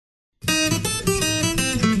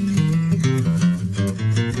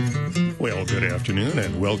Good afternoon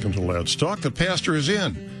and welcome to Let's Talk. The pastor is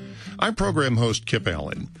in. I'm program host Kip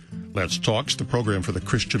Allen. Let's Talk's the program for the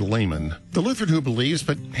Christian layman, the Lutheran who believes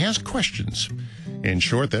but has questions. In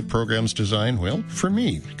short, that program's designed, well, for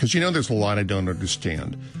me, because there's a lot I don't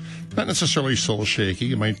understand. Not necessarily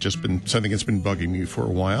soul-shaky. It might just been something that's been bugging me for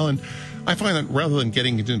a while. And I find that rather than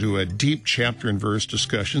getting into a deep chapter and verse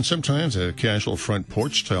discussion, sometimes a casual front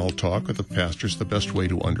porch style talk with the pastor is the best way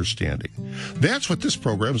to understanding. That's what this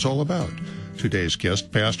program is all about. Today's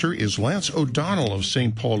guest pastor is Lance O'Donnell of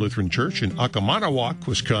St. Paul Lutheran Church in Occomannowoc,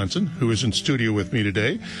 Wisconsin, who is in studio with me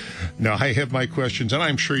today. Now, I have my questions, and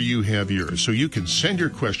I'm sure you have yours. So you can send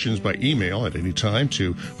your questions by email at any time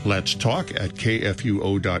to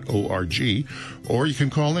letstalk@kfuo.org, or you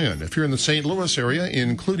can call in. If you're in the St. Louis area,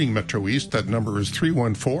 including Metro East, that number is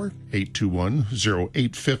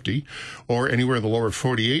 314-821-0850, or anywhere in the lower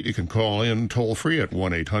 48, you can call in toll-free at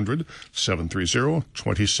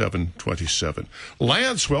 1-800-730-2727.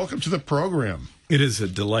 Lance, welcome to the program. It is a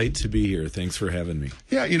delight to be here. Thanks for having me.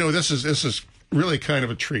 Yeah, this is really kind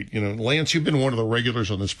of a treat. Lance, you've been one of the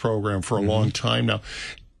regulars on this program for a long time now,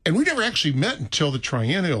 and we never actually met until the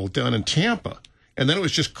Triennial down in Tampa, and then it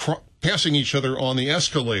was just passing each other on the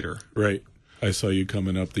escalator. Right. I saw you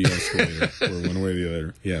coming up the escalator, or one way or the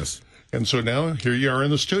other. Yes. And so now, here you are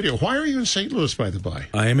in the studio. Why are you in St. Louis, by the by?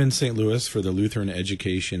 I am in St. Louis for the Lutheran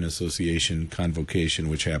Education Association Convocation,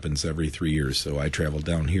 which happens every 3 years. So I travel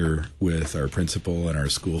down here with our principal and our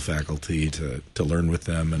school faculty to learn with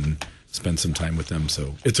them and spend some time with them.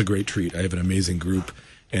 So it's a great treat. I have an amazing group.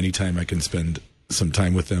 Anytime I can spend some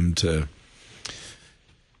time with them to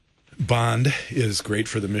bond is great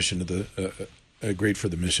for the mission of the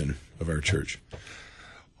mission of our church.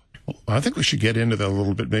 I think we should get into that a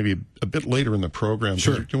little bit, maybe a bit later in the program.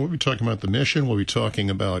 Sure. We'll be talking about the mission. We'll be talking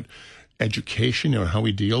about education, how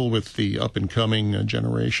we deal with the up-and-coming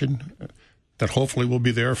generation that hopefully will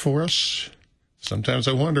be there for us. Sometimes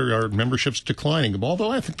I wonder, our membership's declining,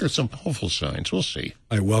 although I think there's some hopeful signs. We'll see.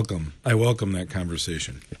 I welcome that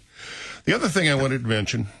conversation. The other thing I wanted to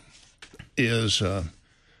mention is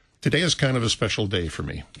today is kind of a special day for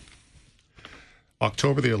me.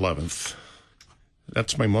 October the 11th.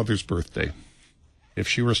 That's my mother's birthday. If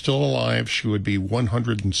she were still alive, she would be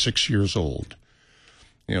 106 years old.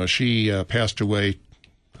 She passed away,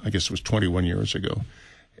 I guess it was 21 years ago.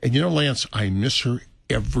 And Lance, I miss her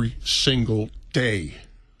every single day.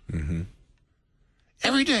 Mm-hmm.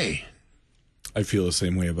 Every day. I feel the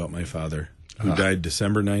same way about my father, who died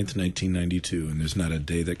December 9th, 1992, and there's not a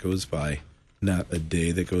day that goes by that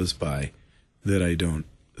I don't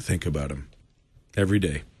think about him. Every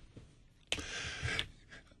day.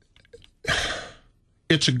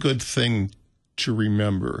 It's a good thing to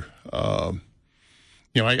remember. I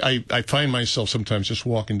find myself sometimes just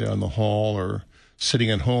walking down the hall or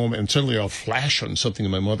sitting at home, and suddenly I'll flash on something that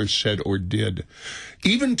my mother said or did.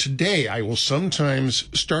 Even today, I will sometimes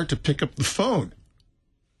start to pick up the phone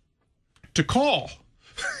to call.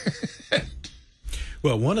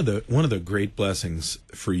 Well, one of the great blessings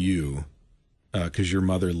for you, because your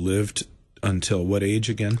mother lived until what age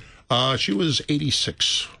again? She was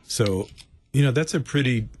 86. So, that's a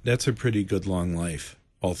pretty good long life,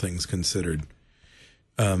 all things considered.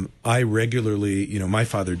 I regularly, my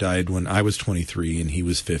father died when I was 23 and he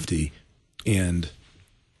was 50, and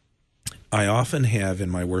I often have in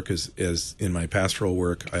my work as in my pastoral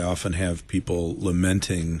work, I often have people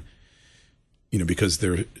lamenting, because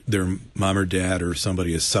their mom or dad or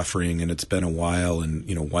somebody is suffering and it's been a while, and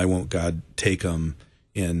why won't God take them?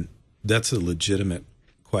 And that's a legitimate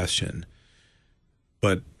question,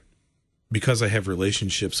 but because I have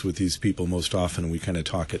relationships with these people most often, we kind of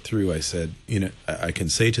talk it through. I said, I can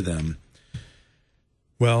say to them,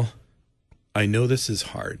 well, I know this is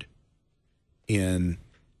hard, and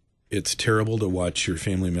it's terrible to watch your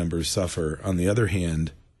family members suffer. On the other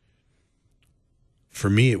hand, for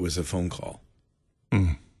me, it was a phone call,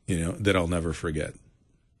 that I'll never forget.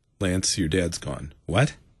 Lance, your dad's gone.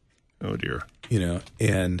 What? Oh dear.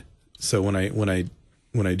 And so when I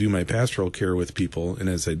do my pastoral care with people, and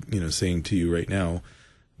as I, saying to you right now,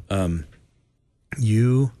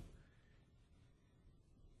 you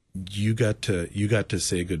got to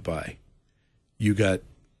say goodbye.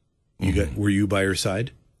 Were you by her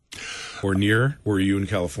side or near? Or were you in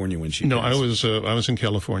California when she passed? No, I was in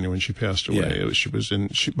California when she passed away. Yeah.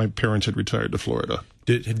 My parents had retired to Florida.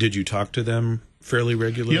 Did you talk to them fairly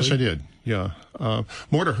regularly? Yes, I did. Yeah.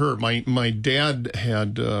 More to her. My dad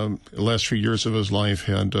had, the last few years of his life,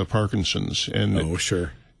 had Parkinson's. Oh,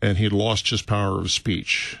 sure. And he'd lost his power of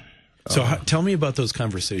speech. So tell me about those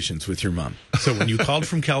conversations with your mom. So when you called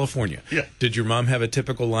from California, yeah. Did your mom have a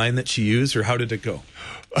typical line that she used, or how did it go?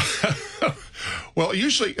 Well,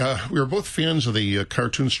 usually we were both fans of the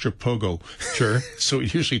cartoon strip Pogo. Sure. So we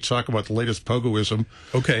usually talk about the latest Pogoism.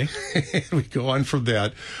 Okay. We go on from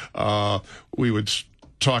that. We would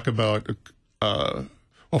talk about,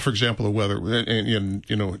 well, for example, the weather. And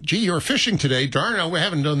you know, gee, you're fishing today. Darn, we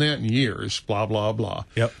haven't done that in years. Blah, blah, blah.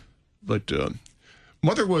 Yep. But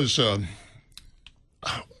Mother was...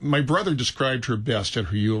 my brother described her best at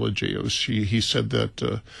her eulogy. He said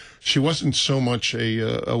that she wasn't so much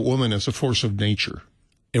a woman as a force of nature.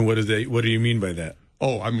 And what do you mean by that?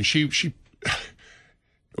 Oh, I mean, she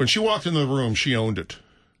when she walked in the room, she owned it.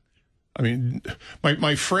 I mean,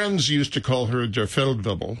 my friends used to call her Der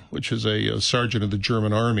Feldwebel, which is a sergeant of the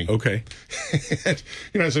German army. Okay. And,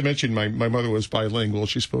 you know, as I mentioned, my mother was bilingual.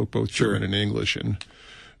 She spoke both German and English, and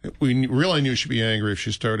we really knew she'd be angry if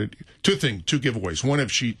she started two giveaways. One,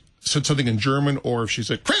 if she said something in German, or if she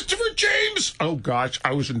said Christopher James. Oh gosh,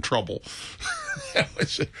 I was in trouble.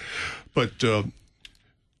 But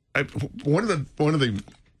one of the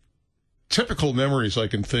typical memories I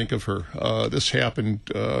can think of her. This happened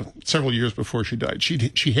several years before she died.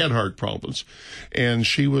 She had heart problems, and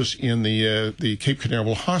she was in the Cape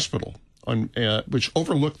Canaveral Hospital, which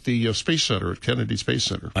overlooked the Space Center at Kennedy Space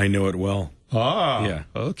Center. I know it well. Ah, yeah.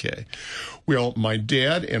 Okay. Well, my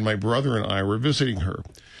dad and my brother and I were visiting her,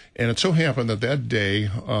 and it so happened that day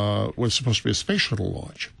was supposed to be a space shuttle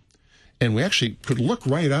launch. And we actually could look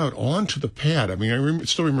right out onto the pad. I mean, I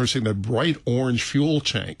still remember seeing that bright orange fuel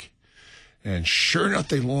tank. And sure enough,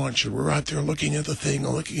 they launched, and we're out there looking at the thing,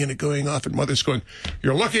 looking at it going off, and Mother's going,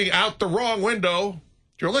 "You're looking out the wrong window.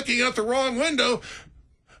 You're looking out the wrong window.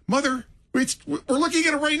 Mother, we're looking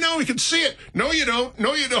at it right now. We can see it. No, you don't.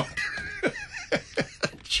 No, you don't."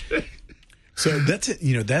 So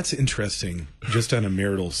that's interesting, just on a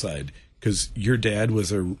marital side, because your dad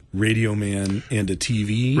was a radio man and a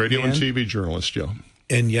TV radio man, and TV journalist, yeah.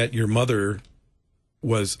 And yet your mother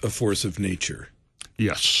was a force of nature.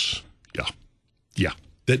 Yes. Yeah.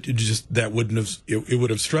 That wouldn't have it would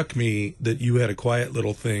have struck me that you had a quiet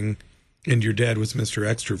little thing, and your dad was Mr.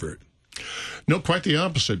 Extrovert. No, quite the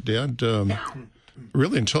opposite. Dad,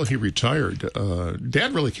 really until he retired,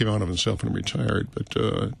 Dad really came out of himself when he retired. But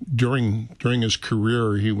during his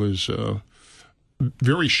career, he was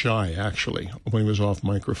very shy, actually, when he was off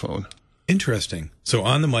microphone. Interesting. So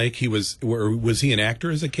on the mic, was he an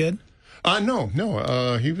actor as a kid? No.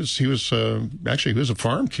 He was actually, he was a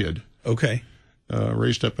farm kid. Okay.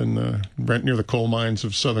 Raised up in right near the coal mines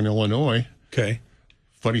of southern Illinois. Okay.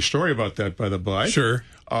 Funny story about that, by the by. Sure.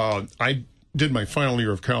 I did my final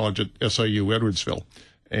year of college at SIU Edwardsville,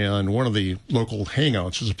 and one of the local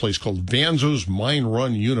hangouts is a place called Vanzo's Mine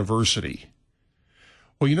Run University.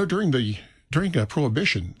 Well, you know, during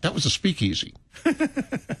Prohibition, that was a speakeasy,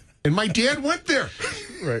 and my dad went there.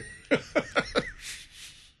 Right.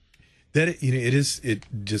 It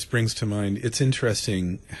just brings to mind, it's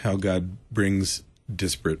interesting how God brings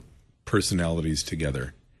disparate personalities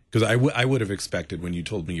together. Because I would have expected, when you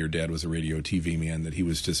told me your dad was a radio TV man, that he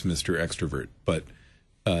was just Mr. Extrovert, but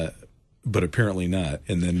apparently not.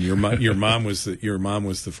 And then your mom was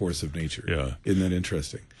the force of nature. Yeah. Isn't that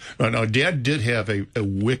interesting? Now, Dad did have a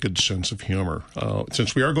wicked sense of humor.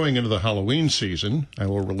 Since we are going into the Halloween season, I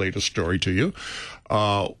will relate a story to you.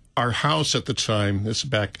 Our house at the time, this is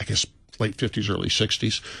back, I guess, late 50s, early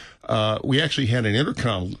 60s, we actually had an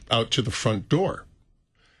intercom out to the front door.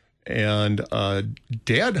 And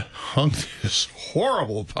Dad hung this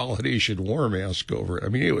horrible Polynesian war mask over it. I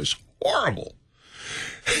mean, it was horrible.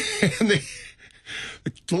 And the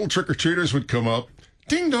little trick-or-treaters would come up,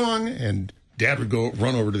 ding dong, and Dad would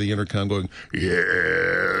run over to the intercom going,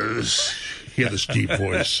 "Yes." He had this deep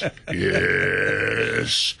voice.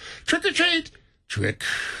 "Yes. Trick or treat. Trick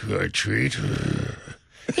or treat.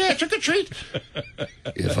 Yeah, trick or treat.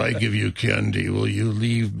 If I give you candy, will you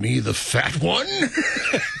leave me the fat one?"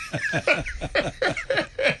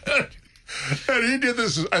 And he did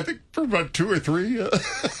this, I think, for about 2 or 3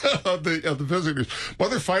 of the visitors.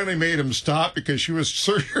 Mother finally made him stop because she was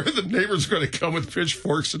sure the neighbors were going to come with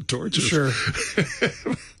pitchforks and torches. Sure.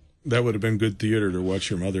 That would have been good theater to watch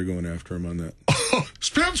your mother going after him on that. "Oh,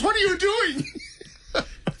 Spence, what are you doing?"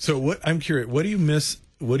 So I'm curious, what do you miss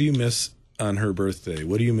on her birthday?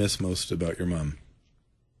 What do you miss most about your mom?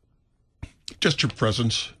 Just her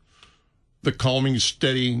presence. The calming,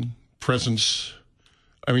 steady presence.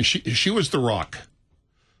 I mean, she was the rock.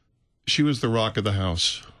 She was the rock of the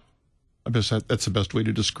house. I guess that's the best way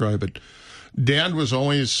to describe it. Dad was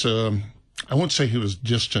always, I won't say he was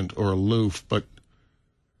distant or aloof, but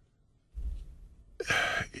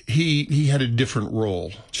he had a different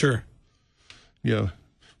role. Sure. Yeah.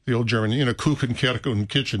 the old German, Kuchen, Kerken,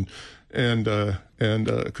 Kitchen, and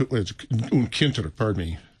it's Kinder, pardon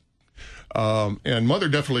me. And Mother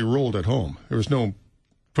definitely ruled at home. There was no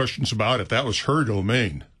questions about it. That was her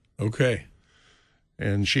domain. Okay.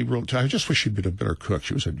 And she wrote, I just wish she'd been a better cook.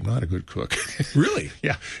 She was not a good cook. Really?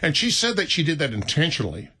 Yeah. And she said that she did that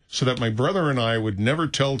intentionally so that my brother and I would never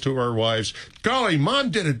tell to our wives, golly, Mom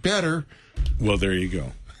did it better. Well, there you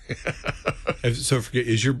go. So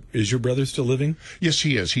is your brother still living? Yes,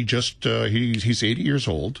 he is. He just, he's 80 years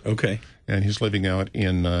old. Okay. And he's living out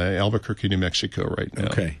in Albuquerque, New Mexico right now.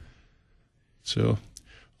 Okay. So,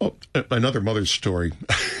 another mother's story.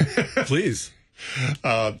 Please.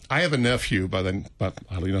 I have a nephew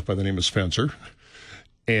oddly enough, by the name of Spencer.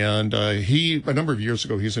 And a number of years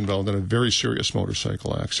ago, he's involved in a very serious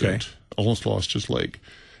motorcycle accident. Okay. Almost lost his leg.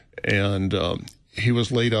 And he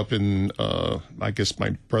was laid up in, I guess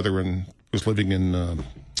my brother was living in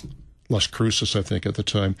Las Cruces, I think, at the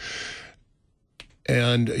time.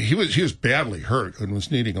 And he was badly hurt and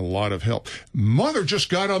was needing a lot of help. Mother just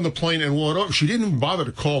got on the plane and went over. She didn't even bother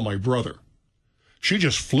to call my brother. She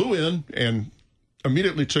just flew in and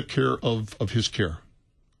immediately took care of his care.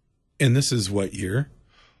 And this is what year?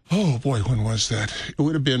 Oh, boy, when was that? It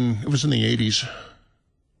was in the 80s.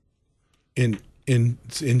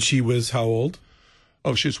 And she was how old?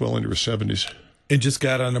 Oh, she was well into her 70s. And just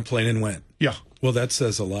got on a plane and went? Yeah. Well, that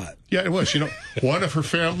says a lot. Yeah, it was. One of her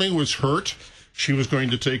family was hurt. She was going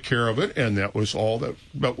to take care of it, and that was all that,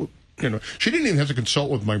 she didn't even have to consult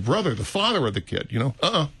with my brother, the father of the kid,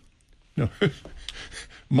 No.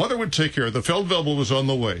 Mother would take care of it. The Feldwebel was on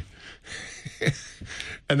the way.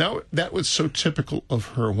 And that was so typical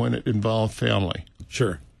of her when it involved family.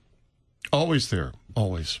 Sure. Always there,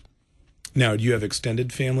 always. Now, do you have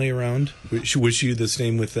extended family around? Was you the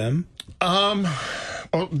same with them?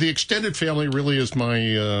 The extended family really is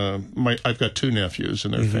I've got two nephews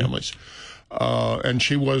and their families. And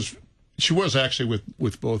she was actually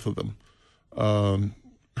with both of them.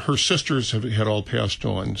 Her sisters had all passed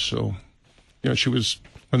on, so she was,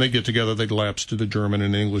 when they get together, they'd lapse to the German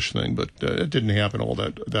and English thing, but it didn't happen all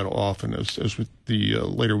that often as with the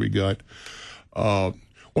later we got.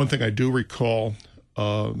 One thing I do recall,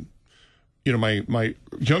 my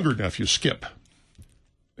younger nephew, Skip,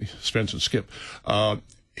 Spence and Skip,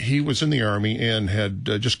 he was in the Army and had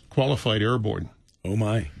just qualified airborne. Oh,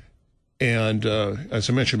 my. And as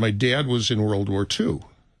I mentioned, my dad was in World War II.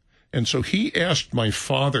 And so he asked my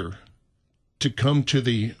father to come to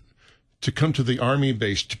the Army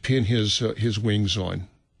base to pin his wings on.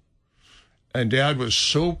 And Dad was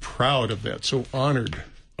so proud of that, so honored.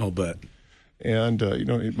 I'll bet. And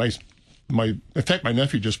in fact, my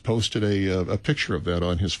nephew just posted a picture of that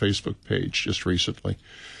on his Facebook page just recently,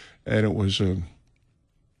 and it was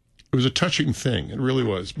a touching thing. It really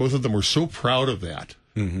was. Both of them were so proud of that.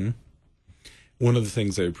 Mm-hmm. One of the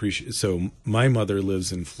things I appreciate. So my mother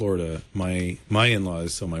lives in Florida. My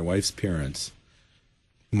in-laws, so my wife's parents.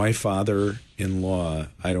 My father-in-law,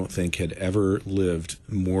 I don't think, had ever lived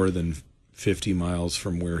more than 50 miles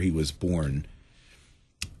from where he was born.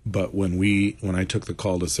 But when I took the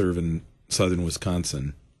call to serve in southern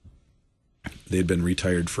Wisconsin, they'd been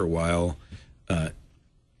retired for a while,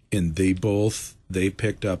 and they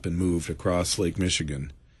picked up and moved across Lake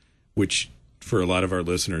Michigan, which for a lot of our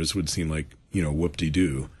listeners would seem like,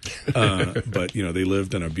 whoop-de-doo. But, they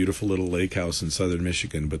lived in a beautiful little lake house in southern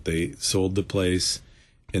Michigan, but they sold the place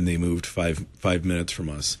and they moved five minutes from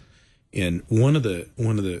us. And one of the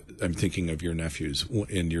I'm thinking of your nephews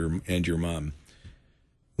and your mom.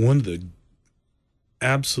 One of the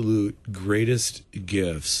absolute greatest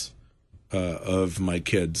gifts of my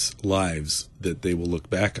kids' lives that they will look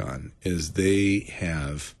back on is they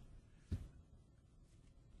have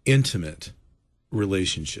intimate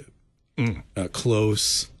relationship,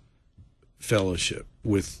 close fellowship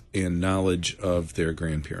with and knowledge of their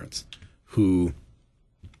grandparents who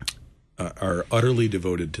are utterly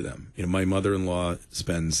devoted to them. My mother-in-law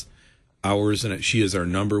spends hours in it. She is our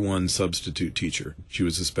number one substitute teacher. She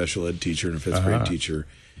was a special ed teacher and a fifth grade teacher,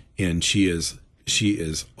 and she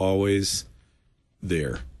is always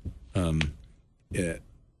there. And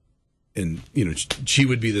she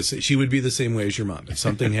would be the same way as your mom. If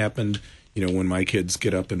something happened, when my kids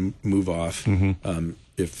get up and move off,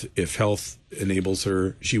 if health enables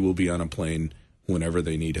her, she will be on a plane whenever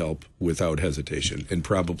they need help without hesitation, and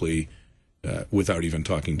probably without even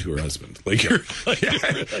talking to her husband, like your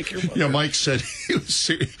mother. Mike said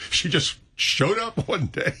she just showed up one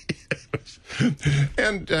day,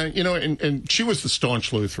 and she was the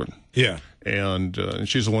staunch Lutheran. Yeah, and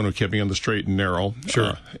she's the one who kept me on the straight and narrow.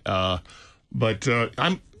 Sure, but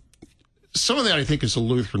some of that, I think, is a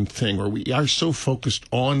Lutheran thing where we are so focused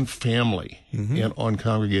on family and on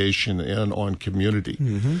congregation and on community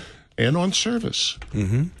and on service.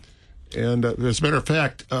 And as a matter of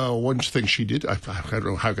fact, one thing she did, I don't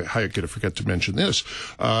know how I could forget to mention this,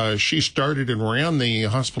 she started and ran the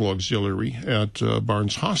hospital auxiliary at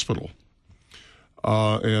Barnes Hospital.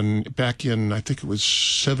 And back in, I think it was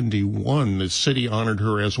 71, the city honored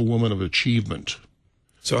her as a woman of achievement.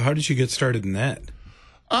 So how did you get started in that?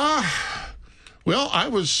 Well, I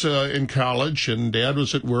was in college, and Dad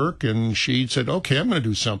was at work, and she said, okay, I'm going to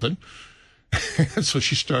do something. So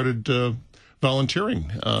she started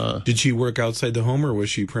volunteering. Did she work outside the home, or was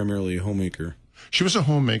she primarily a homemaker? She was a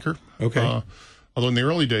homemaker. Okay. Although in the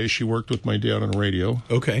early days, she worked with my dad on radio.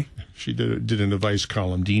 Okay. She did an advice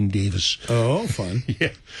column, Dean Davis. Oh, fun.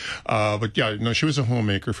 Yeah. But yeah, no, she was a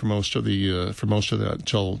homemaker for most of that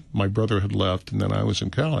until my brother had left, and then I was in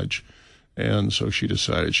college. And so she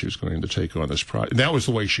decided she was going to take on this project. And that was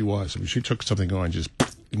the way she was. I mean, she took something on, just,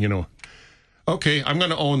 okay, I'm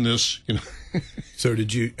going to own this. So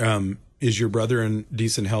did you, is your brother in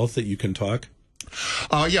decent health that you can talk?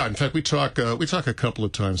 Yeah. In fact, we talk a couple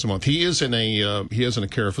of times a month. He is in a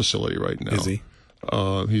care facility right now. Is he?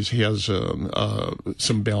 He has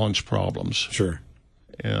some balance problems. Sure.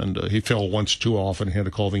 And he fell once too often. He had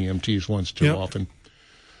to call the EMTs once too often.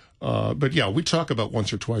 But yeah, we talk about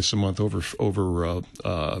once or twice a month over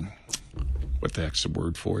what the heck's the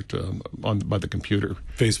word for it, by the computer.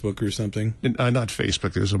 Facebook or something? Not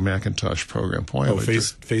Facebook. There's a Macintosh program.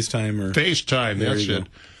 FaceTime or FaceTime. That's it.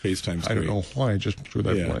 FaceTime's I don't know why I just drew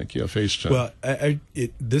that blank. Yeah, FaceTime. Well,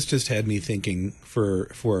 this just had me thinking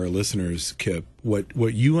for our listeners, Kip, what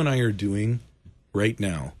you and I are doing right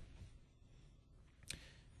now.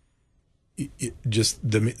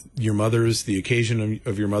 The occasion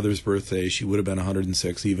of your mother's birthday, she would have been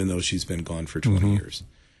 106, even though she's been gone for 20 years.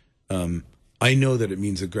 I know that it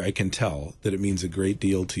means I can tell that it means a great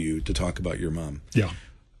deal to you to talk about your mom. Yeah.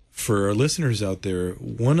 For our listeners out there,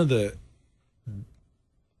 one of the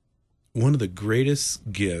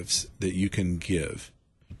greatest gifts that you can give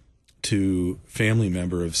to family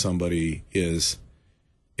member of somebody is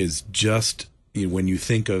just, when you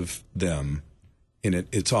think of them, and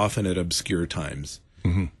it's often at obscure times,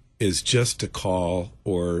 is just to call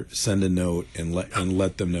or send a note and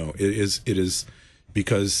let them know. It is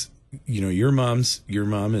because your mom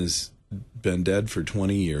has been dead for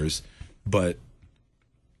 20 years, but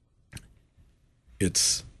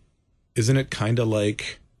isn't it kind of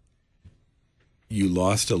like you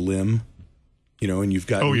lost a limb, and you've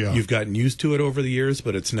gotten used to it over the years,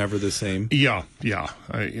 but it's never the same. Yeah.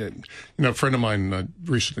 A friend of mine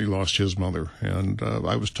recently lost his mother, and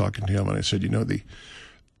I was talking to him, and I said, the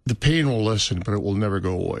pain will lessen, but it will never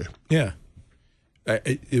go away. Yeah.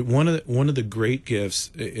 One of the great gifts,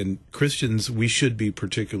 and Christians, we should be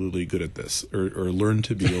particularly good at this, or learn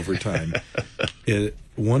to be over time.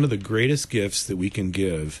 One of the greatest gifts that we can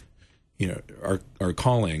give, our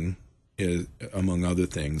calling is, among other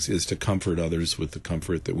things, is to comfort others with the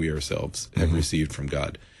comfort that we ourselves have received from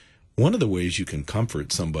God. One of the ways you can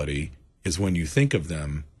comfort somebody is when you think of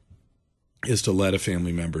them, is to let a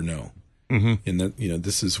family member know. And that,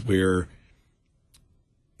 this is where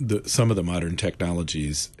some of the modern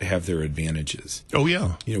technologies have their advantages. Oh,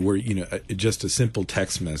 yeah. Where, just a simple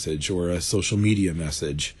text message or a social media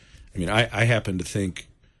message. I mean, I happen to think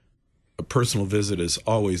a personal visit is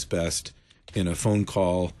always best, and a phone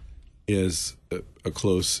call is a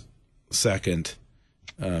close second,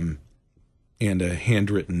 and a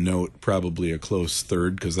handwritten note probably a close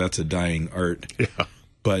third, because that's a dying art. Yeah.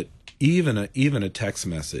 But even a text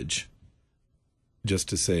message, just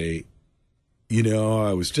to say,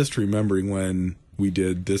 I was just remembering when we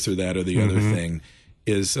did this or that or the other thing,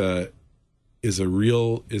 is a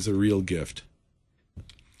real gift.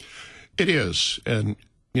 It is. And,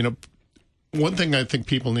 one thing I think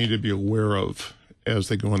people need to be aware of as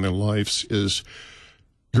they go in their lives is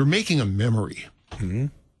you're making a memory.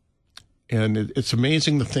 And it's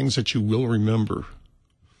amazing the things that you will remember.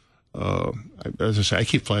 As I say, I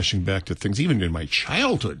keep flashing back to things, even in my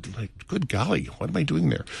childhood. Like, good golly, what am I doing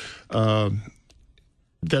there?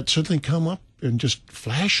 That certainly come up and just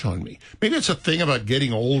flash on me. Maybe it's a thing about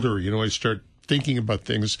getting older. I start thinking about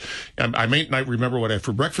things. I may not remember what I had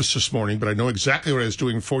for breakfast this morning, but I know exactly what I was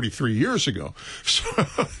doing 43 years ago.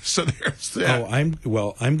 So there's that. Oh,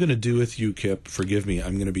 I'm going to do with you, Kip. Forgive me.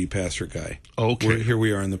 I'm going to be Pastor Guy. Okay. Here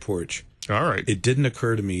we are on the porch. All right. It didn't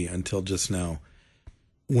occur to me until just now.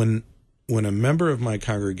 When a member of my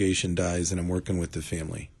congregation dies and I'm working with the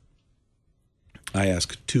family, I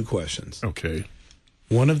ask two questions. Okay.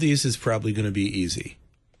 One of these is probably going to be easy.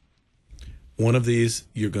 one of these,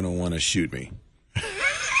 you're going to want to shoot me.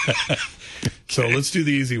 So let's do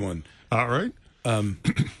the easy one. All right.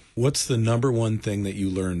 What's the number one thing that you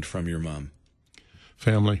learned from your mom?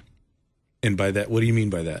 Family. And by that, what do you mean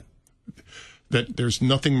by that? That there's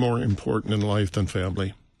nothing more important in life than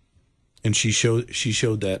family. And she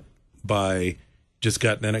showed that by just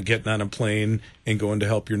getting on a plane and going to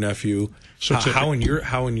help your nephew. So how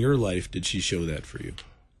in your life did she show that for you?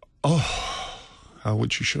 Oh, how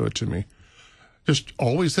would she show it to me? Just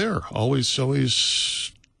always there,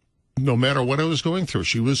 always. No matter what I was going through,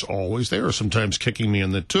 she was always there. Sometimes kicking me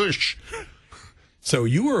in the tush. So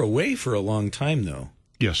you were away for a long time, though.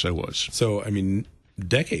 Yes, I was. So I mean,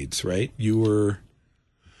 decades, right? You were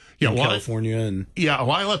in California, and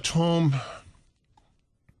well, I left home.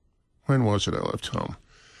 When was it I left home?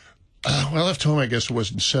 I left home, I guess it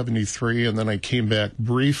was in 73, and then I came back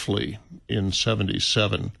briefly in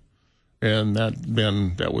 77. And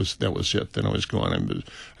that was it. Then I was gone.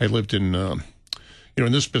 I lived in,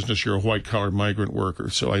 in this business, you're a white-collar migrant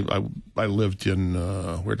worker. So I lived in,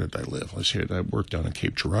 where did I live? Let's see, I worked down in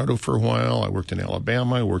Cape Girardeau for a while. I worked in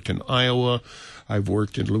Alabama. I worked in Iowa. I've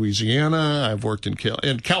worked in Louisiana. I've worked in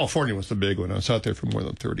California was the big one. I was out there for more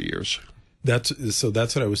than 30 years. That's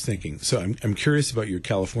what I was thinking. So I'm curious about your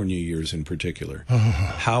California years in particular.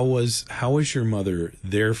 How was your mother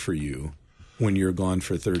there for you when you're gone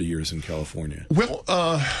for 30 years in California? Well,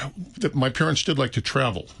 my parents did like to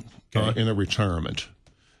travel in their retirement.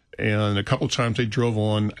 And a couple of times they drove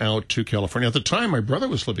on out to California. At the time, my brother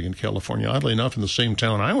was living in California, oddly enough, in the same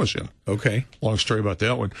town I was in. Okay. Long story about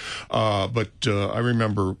that one. But I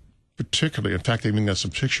remember particularly, in fact, I even got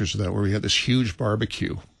some pictures of that, where we had this huge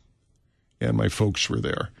barbecue, and my folks were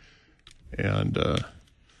there. And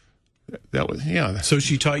that was, yeah. So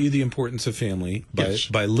she taught you the importance of family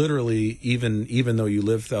by literally, even though you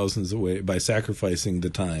live thousands away, by sacrificing the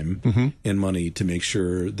time and money to make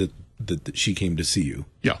sure that she came to see you.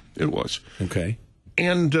 Yeah, it was. Okay.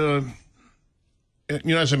 And,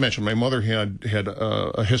 as I mentioned, my mother had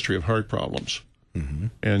a history of heart problems.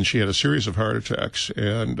 And she had a series of heart attacks.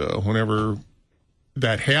 And whenever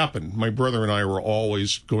that happened, my brother and I were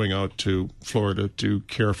always going out to Florida to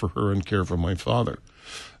care for her and care for my father.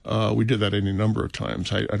 We did that any number of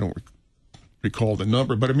times. I don't recall the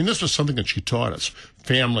number, but I mean, this was something that she taught us.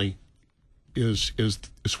 Family is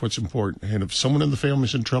what's important. And if someone in the family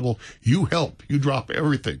is in trouble, you help. You drop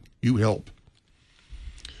everything. You help.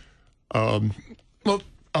 Well,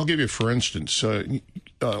 I'll give you, for instance,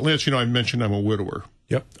 Lance, I mentioned I'm a widower.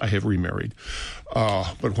 Yep. I have remarried.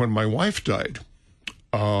 But when my wife died,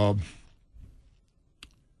 I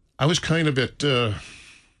was kind of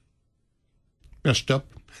messed up.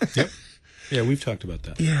 Yep. Yeah, we've talked about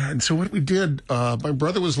that. Yeah, and so what we did, my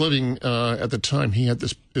brother was living, at the time, he had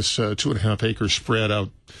this 2.5 acre spread out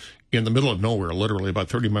in the middle of nowhere, literally about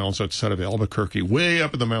 30 miles outside of Albuquerque, way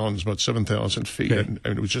up in the mountains, about 7,000 feet. Okay. And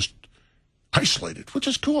it was just isolated, which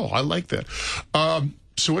is cool. I like that.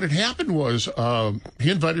 So what had happened was he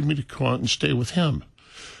invited me to come out and stay with him.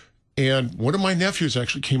 And one of my nephews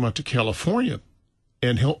actually came out to California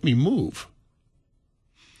and helped me move.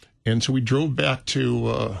 And so we drove back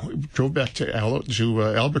to Albuquerque,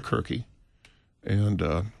 and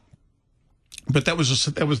but that was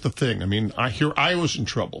the thing. I mean, I was in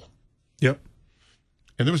trouble. Yep.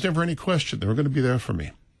 And there was never any question they were going to be there for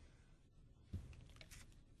me.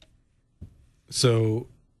 So,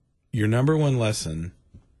 your number one lesson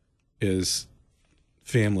is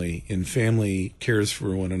family, and family cares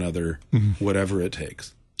for one another, whatever it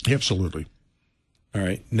takes. Absolutely. All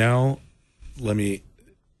right. Now, let me.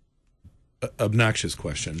 Obnoxious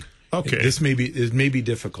question. Okay. It may be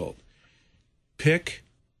difficult. Pick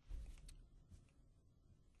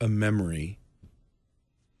a memory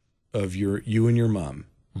of you and your mom,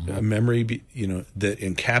 a memory that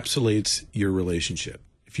encapsulates your relationship.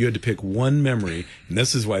 If you had to pick one memory, and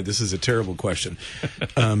this is why this is a terrible question,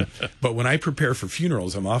 but when I prepare for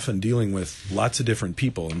funerals, I'm often dealing with lots of different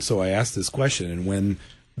people, and so I ask this question, and when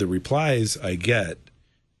the replies I get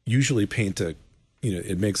usually paint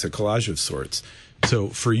it makes a collage of sorts. So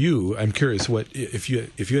for you, I'm curious, what if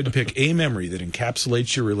you had to pick a memory that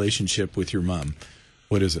encapsulates your relationship with your mom,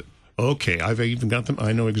 what is it? Okay, I've even got them.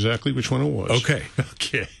 I know exactly which one it was. Okay.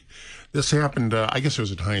 This happened, I guess it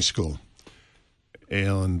was in high school.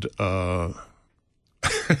 And it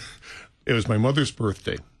was my mother's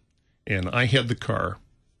birthday, and I had the car.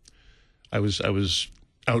 I was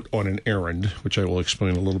out on an errand, which I will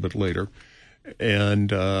explain a little bit later.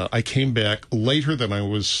 And I came back later than I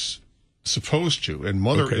was supposed to, and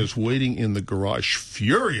Mother is waiting in the garage,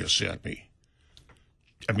 furious at me.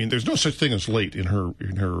 I mean, there's no such thing as late in her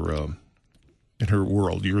in her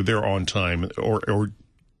world. You're there on time,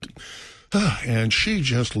 and she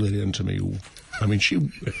just lit into me. I mean,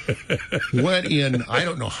 she went in. I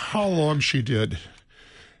don't know how long she did.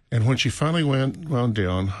 And when she finally wound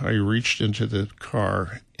down, I reached into the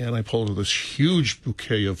car and I pulled this huge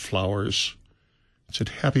bouquet of flowers. It said,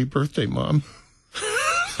 "Happy birthday, Mom."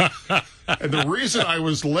 And the reason I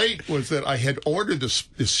was late was that I had ordered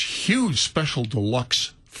this huge special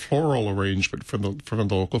deluxe floral arrangement from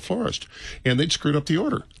the local florist, and they'd screwed up the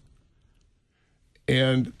order.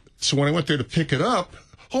 And so when I went there to pick it up,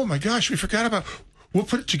 oh my gosh, we forgot about, we'll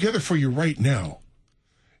put it together for you right now.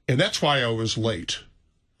 And that's why I was late.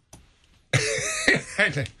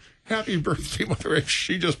 Happy birthday, Mother.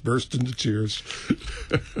 She just burst into tears.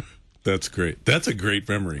 That's great. That's a great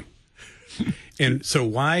memory. And so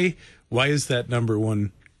why is that number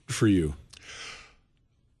one for you?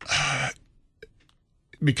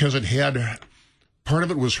 Because it had, part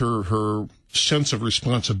of it was her sense of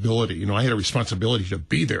responsibility. You know, I had a responsibility to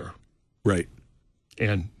be there. Right.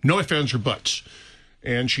 And no ifs, ands, or buts.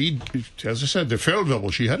 And she, as I said, the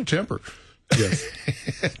Feldwebel, she had a temper. Yes.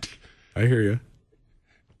 I hear you.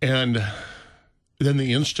 And then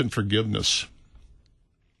the instant forgiveness.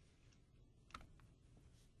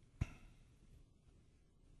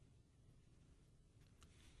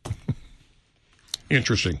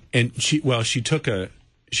 Interesting. And she took a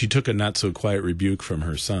not so quiet rebuke from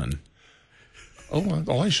her son. Oh,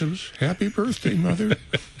 all I said was, "Happy birthday, Mother."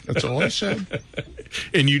 That's all I said.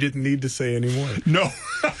 And you didn't need to say any more. No.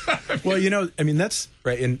 Well, you know, I mean, that's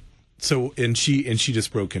right. And so, and she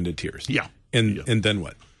just broke into tears. Yeah. And then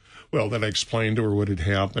what? Well, then I explained to her what had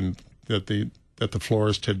happened, that the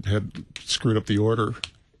florist had screwed up the order,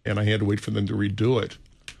 and I had to wait for them to redo it.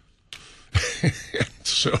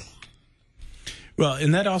 So. Well,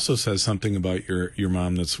 and that also says something about your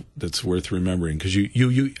mom that's worth remembering, because you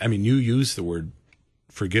use the word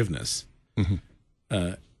forgiveness.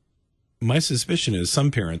 Mm-hmm. My suspicion is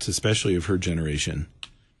some parents, especially of her generation,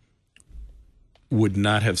 would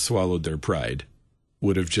not have swallowed their pride,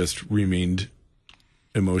 would have just remained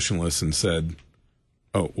emotionless and said,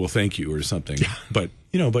 "Oh, well, thank you," or something. But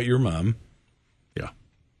your mom,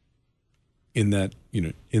 in that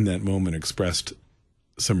moment expressed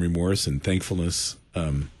some remorse and thankfulness.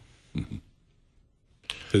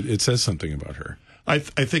 It says something about her. I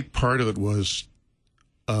think part of it was,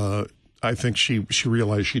 I think she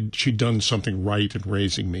realized she'd done something right in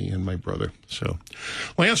raising me and my brother. So,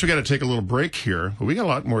 Lance, we got to take a little break here, but we got a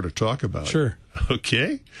lot more to talk about. Sure.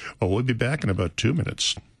 Okay. Well, we'll be back in about 2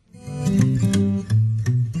 minutes.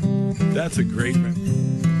 That's a great memory.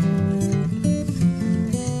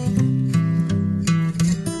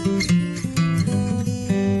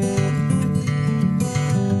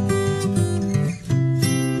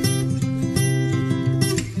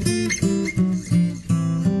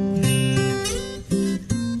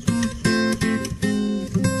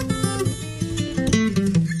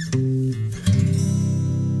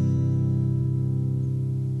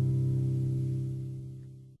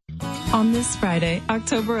 On this Friday,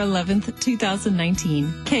 October 11th,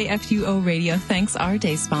 2019, KFUO Radio thanks our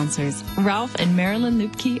day sponsors, Ralph and Marilyn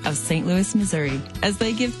Lupke of St. Louis, Missouri, as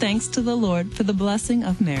they give thanks to the Lord for the blessing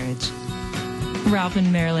of marriage. Ralph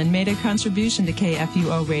and Marilyn made a contribution to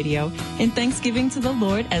KFUO Radio in thanksgiving to the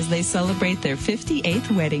Lord as they celebrate their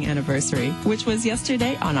 58th wedding anniversary, which was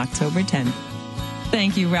yesterday on October 10th.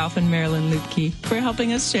 Thank you, Ralph and Marilyn Lupke, for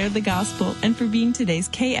helping us share the gospel and for being today's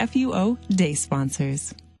KFUO day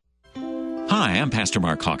sponsors. Hi, I'm Pastor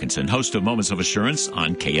Mark Hawkinson, host of Moments of Assurance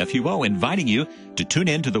on KFUO, inviting you to tune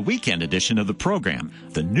in to the weekend edition of the program,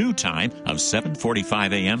 the new time of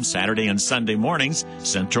 7:45 a.m. Saturday and Sunday mornings,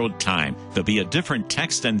 Central Time. There'll be a different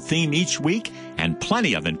text and theme each week and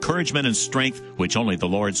plenty of encouragement and strength, which only the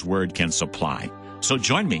Lord's Word can supply. So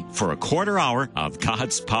join me for a quarter hour of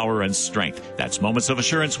God's power and strength. That's Moments of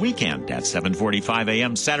Assurance Weekend at 7:45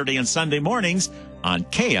 a.m. Saturday and Sunday mornings on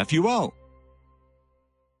KFUO.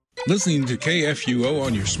 Listening to KFUO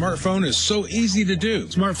on your smartphone is so easy to do.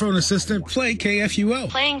 Smartphone assistant, play KFUO.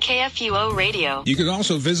 Playing KFUO radio. You can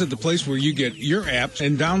also visit the place where you get your apps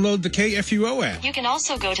and download the KFUO app. You can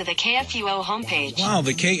also go to the KFUO homepage. Wow,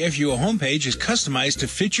 the KFUO homepage is customized to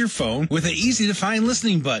fit your phone with an easy-to-find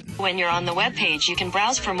listening button. When you're on the webpage, you can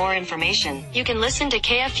browse for more information. You can listen to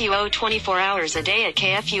KFUO 24 hours a day at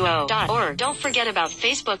KFUO.org. Don't forget about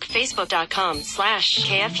Facebook,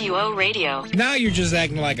 facebook.com/KFUO radio. Now you're just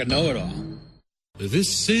acting like a know-it-all.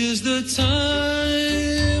 This is the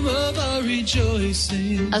time of our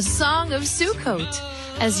rejoicing. A song of Sukkot.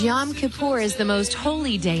 As Yom Kippur is the most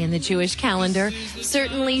holy day in the Jewish calendar,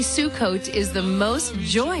 certainly Sukkot is the most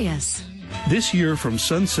joyous. This year, from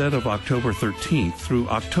sunset of October 13th through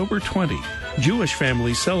October 20, Jewish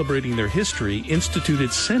families celebrating their history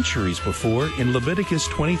instituted centuries before in Leviticus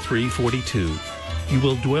 23:42. You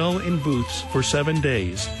will dwell in booths for 7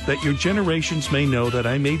 days, that your generations may know that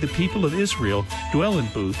I made the people of Israel dwell in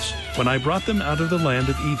booths when I brought them out of the land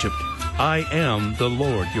of Egypt. I am the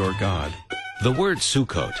Lord your God. The word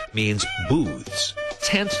Sukkot means booths,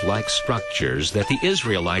 tent-like structures that the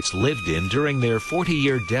Israelites lived in during their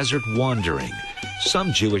 40-year desert wandering.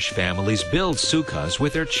 Some Jewish families build sukkahs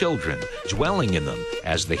with their children, dwelling in them,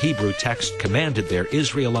 as the Hebrew text commanded their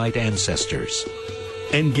Israelite ancestors.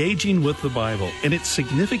 Engaging with the Bible and its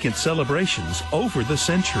significant celebrations over the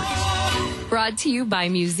centuries. Brought to you by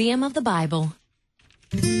Museum of the Bible.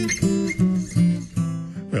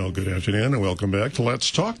 Well, good afternoon and welcome back to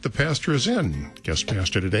Let's Talk. The pastor is in. Guest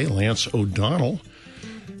pastor today, Lance O'Donnell.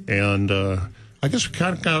 And I guess we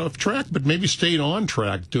kind of got off track, but maybe stayed on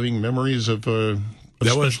track doing memories of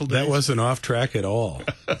special days. That wasn't off track at all.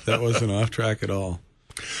 That wasn't off track at all.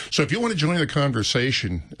 So if you want to join the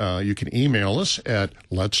conversation, you can email us at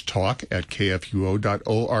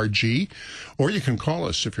letstalk@kfuo.org, or you can call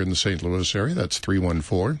us if you're in the St. Louis area. That's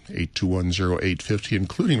 314-821-0850,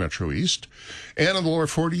 including Metro East. And in the lower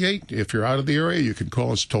 48, if you're out of the area, you can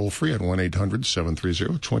call us toll-free at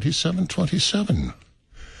 1-800-730-2727.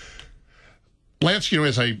 Lance,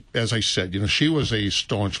 as I said, she was a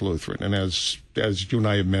staunch Lutheran, and as you and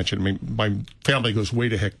I have mentioned, my family goes way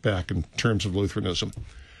the heck back in terms of Lutheranism.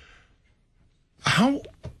 How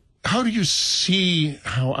do you see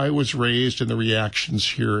how I was raised and the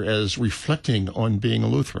reactions here as reflecting on being a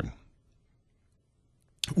Lutheran?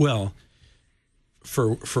 Well,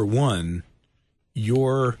 for one,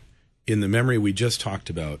 in the memory we just talked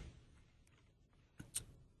about,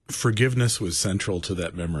 forgiveness was central to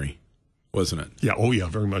that memory. Wasn't it? Yeah. Oh, yeah.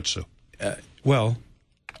 Very much so. Well,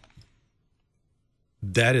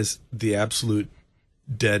 that is the absolute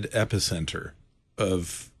dead epicenter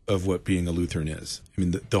of what being a Lutheran is. I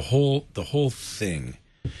mean, the whole thing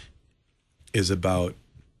is about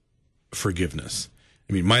forgiveness.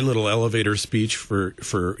 I mean, my little elevator speech for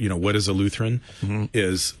what is a Lutheran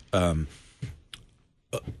is a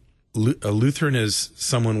Lutheran is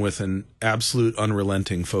someone with an absolute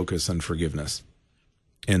unrelenting focus on forgiveness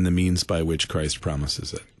and the means by which Christ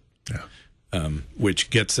promises it. Yeah.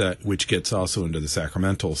 Which gets also into the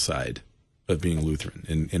sacramental side of being a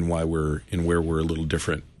Lutheran and where we're a little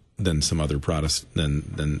different than some other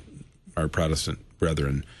than our Protestant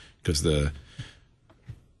brethren, because the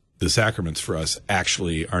sacraments for us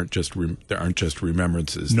actually aren't just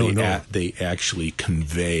remembrances. They actually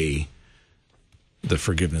convey the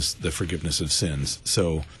forgiveness of sins.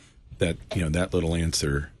 So that that little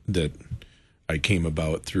answer that I came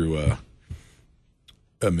about through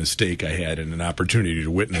a mistake I had and an opportunity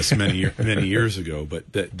to witness many years ago. But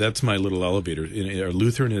that's my little elevator.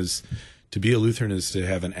 To be a Lutheran is to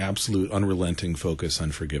have an absolute unrelenting focus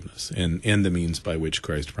on forgiveness and the means by which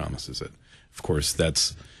Christ promises it. Of course,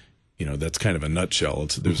 that's kind of a nutshell.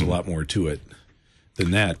 There's a lot more to it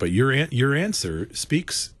than that. But your answer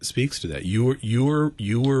speaks to that. You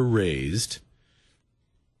were raised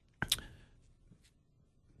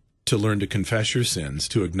to learn to confess your sins,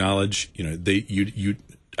 to acknowledge,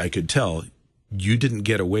 I could tell you didn't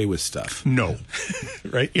get away with stuff. No.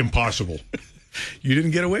 Right? Impossible. You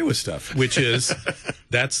didn't get away with stuff, which is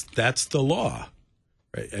that's the law.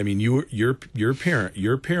 Right? I mean, your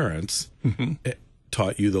parents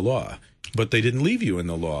taught you the law, but they didn't leave you in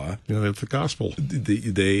the law. Yeah, that's the gospel.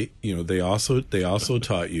 They also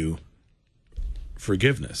taught you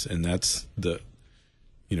forgiveness, and that's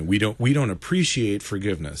we don't appreciate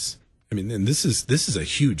forgiveness. I mean, and this is a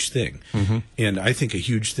huge thing, and I think a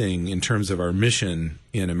huge thing in terms of our mission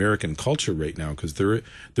in American culture right now, because there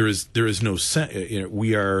is no sense.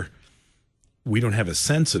 We don't have a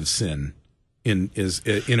sense of sin in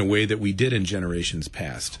a way that we did in generations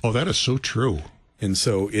past. Oh, that is so true. And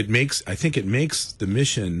so it makes the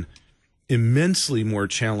mission immensely more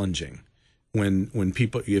challenging when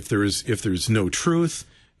people, if there's no truth,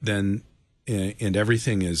 then and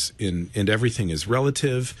everything is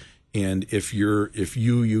relative. And if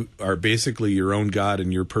you are basically your own God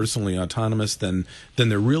and you're personally autonomous, then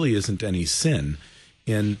there really isn't any sin.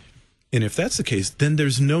 And if that's the case, then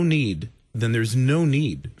there's no need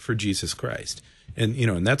for Jesus Christ. And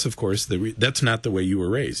and that's of course that's not the way you were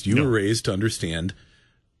raised. You were raised to understand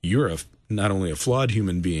you're not only a flawed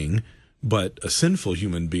human being, but a sinful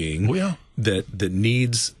human being that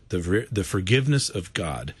needs the forgiveness of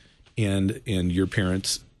God. And your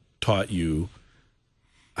parents taught you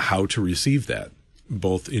how to receive that,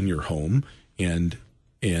 both in your home and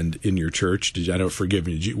And in your church, I don't forgive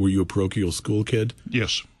me, were you a parochial school kid?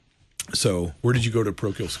 Yes. So where did you go to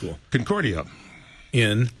parochial school? Concordia.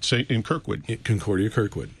 In Kirkwood. Concordia,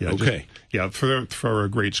 Kirkwood. Yeah, okay. For a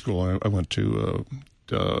grade school, I went to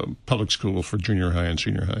public school for junior high and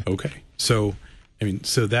senior high. Okay. So,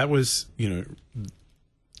 so that was,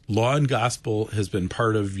 law and gospel has been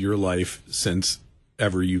part of your life since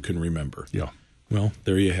ever you can remember. Yeah. Well,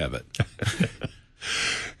 there you have it.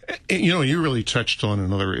 You really touched on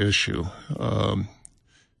another issue,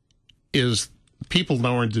 is people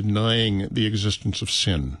now are denying the existence of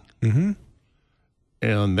sin. Mm-hmm.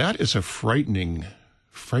 And that is a frightening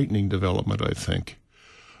development, I think.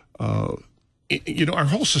 Our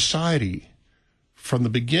whole society, from the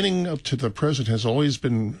beginning up to the present, has always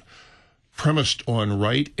been premised on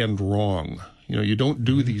right and wrong. You don't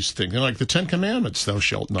do these things. Like the Ten Commandments, thou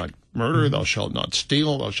shalt not murder, thou shalt not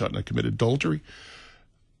steal, thou shalt not commit adultery.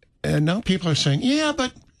 And now people are saying, yeah,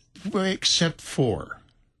 but except for.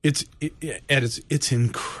 It's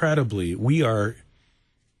incredibly, we are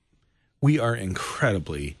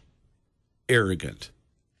incredibly arrogant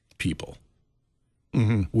people.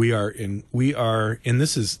 Mm-hmm. We are, and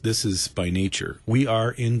this is by nature. We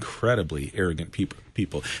are incredibly arrogant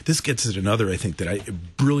people. This gets at another, I think,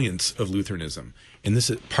 brilliance of Lutheranism, and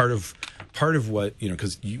this is part of what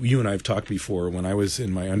because you and I have talked before. When I was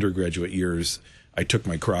in my undergraduate years, I took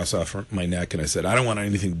my cross off my neck and I said, I don't want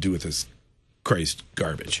anything to do with this Christ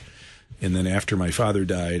garbage. And then after my father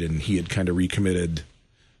died and he had kind of recommitted,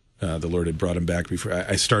 the Lord had brought him back before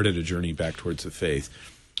I started a journey back towards the faith.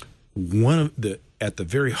 At the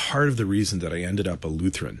very heart of the reason that I ended up a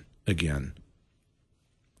Lutheran again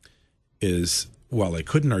is, while I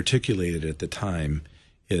couldn't articulate it at the time,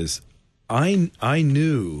 is I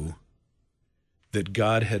knew that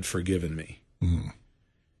God had forgiven me. Mm-hmm.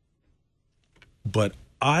 But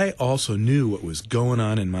I also knew what was going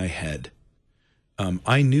on in my head.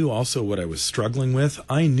 I knew also what I was struggling with.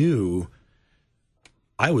 I knew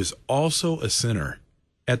I was also a sinner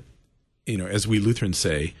as we Lutherans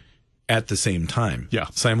say, at the same time. Yeah.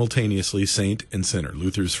 Simultaneously saint and sinner.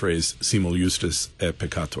 Luther's phrase, simul justus et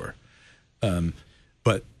peccator.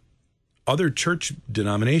 But other church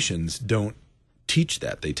denominations don't teach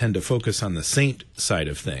that. They tend to focus on the saint side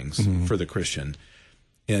of things for the Christian.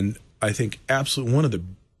 And I think absolutely one of the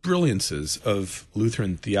brilliances of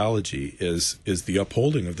Lutheran theology is the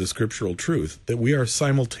upholding of the scriptural truth that we are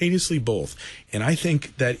simultaneously both. And I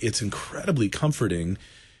think that it's incredibly comforting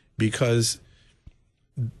because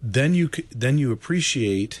then you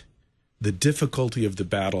appreciate the difficulty of the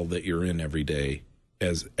battle that you're in every day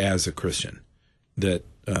as a Christian. That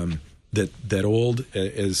old,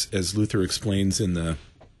 as Luther explains in the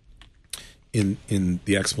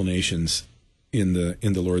explanations in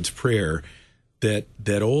the Lord's Prayer,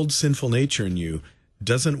 that old sinful nature in you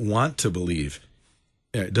doesn't want to believe,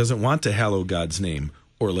 doesn't want to hallow God's name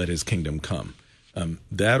or let his kingdom come.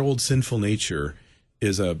 That old sinful nature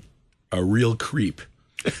is a real creep.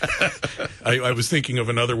 I was thinking of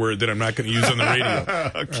another word that I'm not going to use on the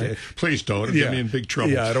radio. Okay. Right? Please don't. It'll get me in big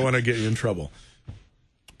trouble. Yeah, I don't want to get you in trouble.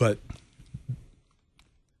 But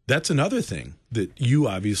that's another thing that you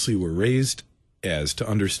obviously were raised as, to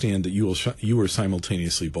understand that you were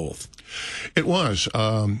simultaneously both. It was.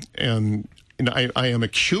 And I am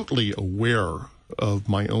acutely aware of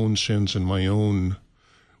my own sins and my own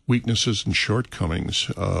weaknesses and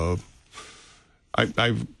shortcomings. I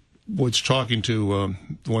was talking to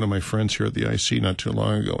one of my friends here at the IC not too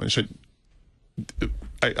long ago, and I said,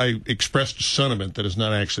 I expressed a sentiment that is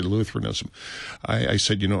not actually Lutheranism. I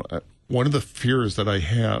said, one of the fears that I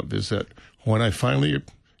have is that when I finally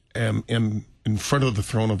am in front of the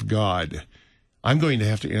throne of God, I'm going to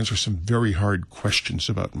have to answer some very hard questions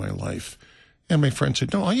about my life. And my friend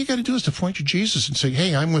said, no, all you got to do is to point to Jesus and say,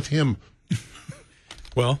 hey, I'm with him.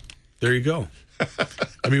 Well, there you go.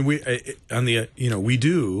 I mean, we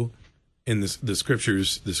do, in the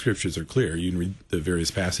scriptures. The scriptures are clear. You can read the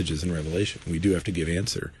various passages in Revelation. We do have to give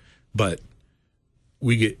answer, but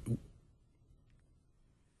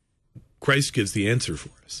Christ gives the answer for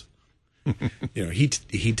us.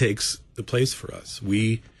 He takes the place for us.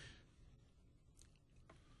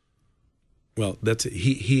 That's it.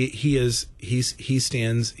 He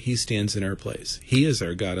stands in our place. He is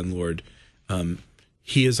our God and Lord.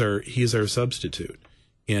 He is our substitute,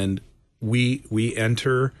 and we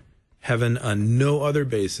enter heaven on no other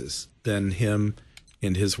basis than him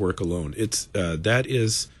and his work alone. That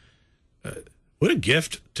is what a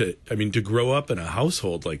gift to grow up in a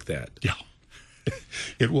household like that. Yeah,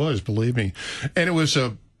 it was, believe me, and it was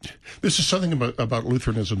this is something about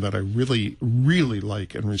Lutheranism that I really, really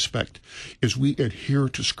like and respect, is we adhere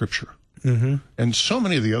to Scripture. Mm-hmm. And so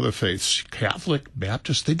many of the other faiths, Catholic,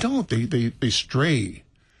 Baptist, they don't. They stray.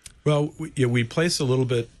 Well, we place a little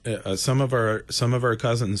bit. Some of our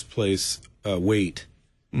cousins place weight,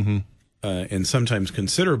 and sometimes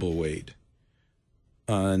considerable weight,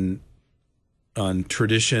 on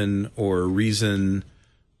tradition or reason,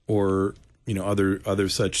 or other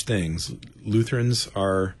such things. Lutherans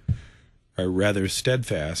are rather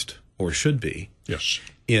steadfast, or should be. Yes.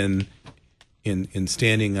 In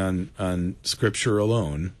standing on Scripture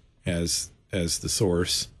alone as the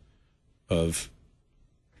source of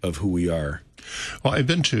who we are. Well, I've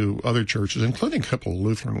been to other churches, including a couple of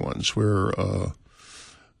Lutheran ones, where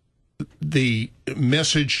the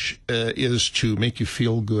message is to make you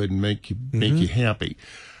feel good and make you happy.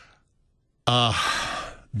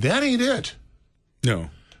 That ain't it. No.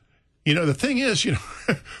 The thing is,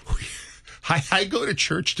 I go to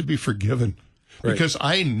church to be forgiven. Right. Because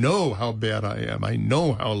I know how bad I am. I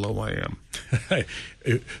know how low I am.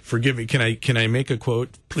 Forgive me. Can I make a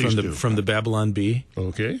quote from the Babylon Bee?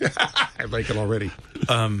 Okay. I like it already.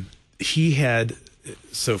 He had,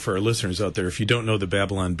 so for our listeners out there, if you don't know the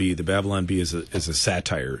Babylon Bee is a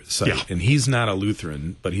satire site. Yeah. And he's not a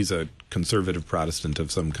Lutheran, but he's a conservative Protestant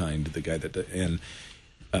of some kind, the guy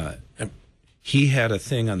he had a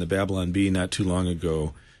thing on the Babylon Bee not too long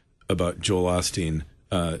ago about Joel Osteen.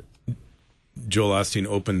 Joel Osteen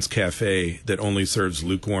opens cafe that only serves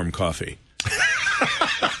lukewarm coffee.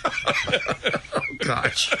 Oh,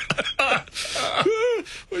 gosh.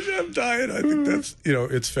 Which I'm dying. I think that's,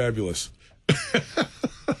 it's fabulous.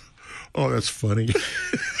 Oh, that's funny.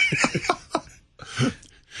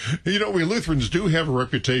 We Lutherans do have a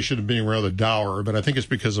reputation of being rather dour, but I think it's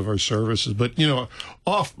because of our services. But,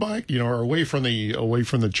 off mic, or away from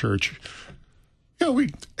the church. Well,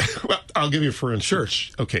 I'll give you for instance.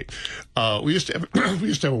 Sure. Okay. We used to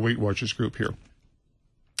have a Weight Watchers group here.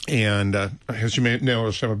 And as you may know,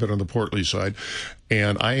 I'm a bit on the portly side.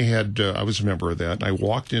 And I was a member of that. And I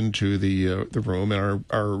walked into the room, and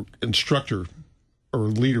our instructor or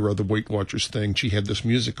leader of the Weight Watchers thing, she had this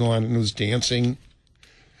music on and was dancing.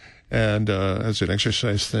 And as an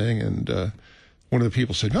exercise thing. And one of the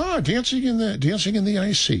people said, dancing in the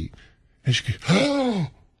IC. And she goes,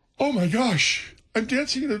 oh my gosh. I'm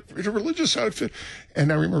dancing in a religious outfit.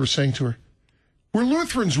 And I remember saying to her, we're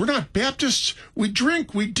Lutherans. We're not Baptists. We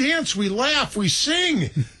drink, we dance, we laugh, we sing.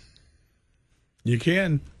 You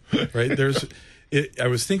can, right? I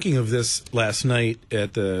was thinking of this last night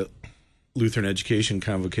at the Lutheran Education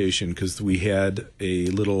Convocation, because we had a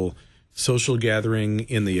little social gathering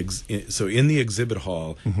in the exhibit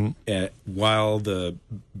hall while the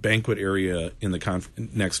banquet area in the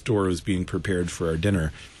next door was being prepared for our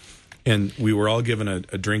dinner. And we were all given a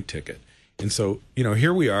drink ticket. And so,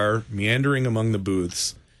 here we are meandering among the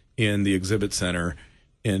booths in the exhibit center.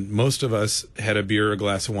 And most of us had a beer, a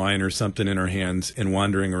glass of wine or something in our hands and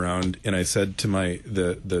wandering around. And I said to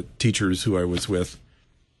the teachers who I was with,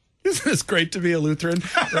 isn't this great to be a Lutheran?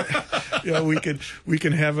 We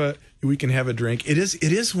can have a drink. It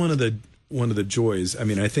is one of the joys. I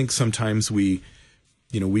mean, I think sometimes we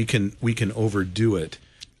can overdo it.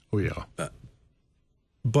 Oh yeah.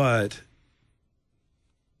 But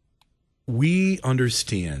we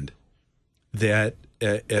understand that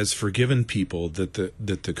as forgiven people, that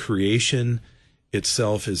the creation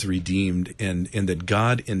itself is redeemed, and that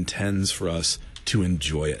God intends for us to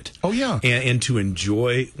enjoy it. Oh yeah, and to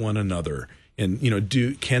enjoy one another. And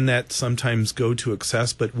can that sometimes go to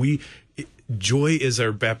excess? But joy is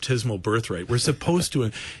our baptismal birthright. We're supposed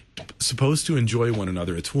to enjoy one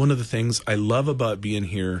another. It's one of the things I love about being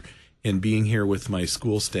here. And being here with my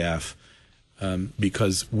school staff,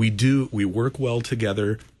 because we work well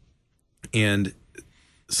together, and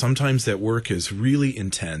sometimes that work is really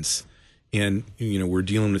intense, and we're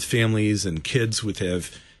dealing with families and kids who have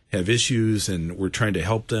issues, and we're trying to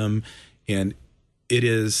help them, and it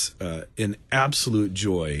is an absolute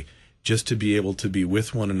joy just to be able to be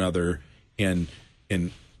with one another and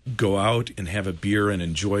go out and have a beer and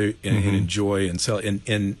enjoy and sell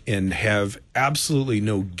and have absolutely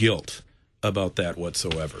no guilt about that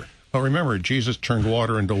whatsoever. Well, remember, Jesus turned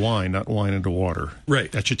water into wine, not wine into water.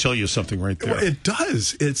 Right. That should tell you something right there. Well, it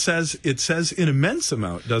does. It says an immense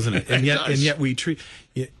amount, doesn't it? And yet we treat.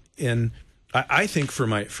 And I think for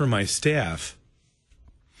my staff,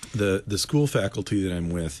 the school faculty that I'm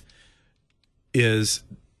with, is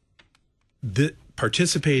that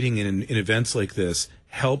participating in events like this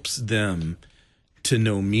helps them to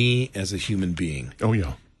know me as a human being. Oh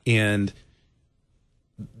yeah. And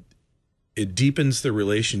it deepens the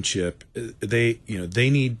relationship. They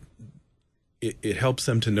need. It helps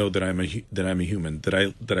them to know that I'm a human, that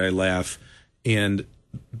I laugh, and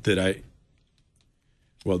that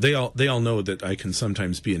Well, they all know that I can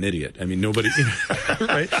sometimes be an idiot. I mean, nobody,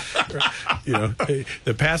 right?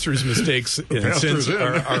 The pastor's mistakes and sins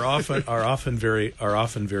are often very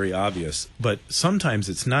obvious. But sometimes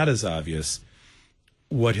it's not as obvious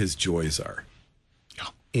what his joys are. Yeah.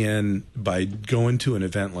 And by going to an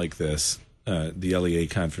event like this, the LEA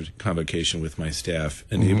convocation with my staff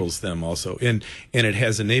enables them also, and it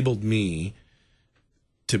has enabled me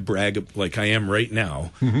to brag like I am right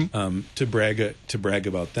now, to brag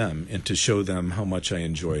about them and to show them how much I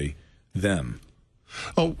enjoy them.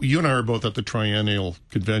 Oh, you and I are both at the Triennial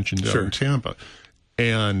Convention down in Tampa,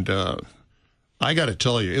 and I got to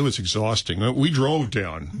tell you, it was exhausting. We drove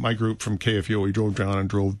down, my group from KFUO, we drove down and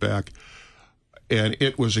drove back, and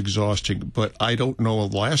it was exhausting. But I don't know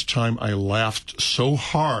the last time I laughed so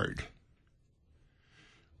hard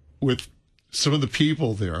with some of the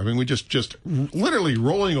people there. I mean, we just literally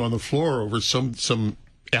rolling on the floor over some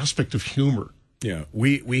aspect of humor. Yeah,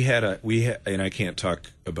 we had, and I can't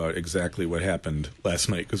talk about exactly what happened last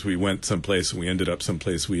night because we went someplace and we ended up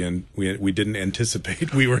someplace we didn't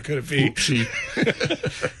anticipate we were going to be.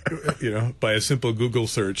 By a simple Google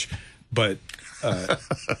search. But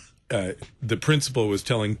the principal was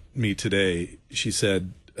telling me today. She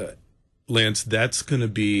said, "Lance, that's going to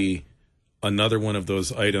be another one of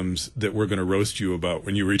those items that we're going to roast you about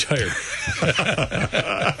when you retire."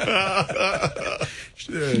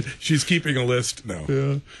 She's keeping a list now.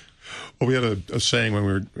 Yeah. Well, we had a saying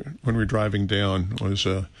when we were driving down was,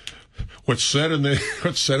 "What's said in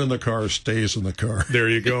the car stays in the car." There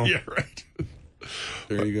you go. Yeah, right.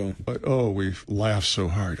 There you go. But we laughed so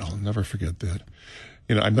hard. I'll never forget that.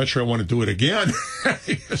 I'm not sure I want to do it again.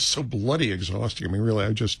 It's so bloody exhausting. I mean,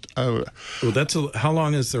 really, well, how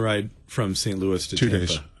long is the ride from St. Louis to Tampa? 2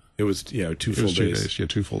 days. It was 2 full days. 2 days. Yeah,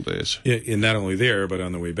 2 full days. Yeah, and not only there, but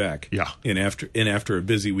on the way back. Yeah. And after a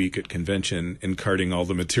busy week at convention and carting all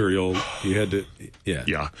the material, you had to. Yeah.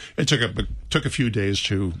 Yeah. It took a few days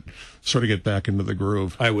to sort of get back into the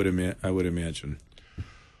groove. I would imagine.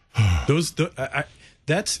 It's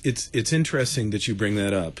interesting that you bring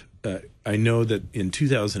that up. I know that in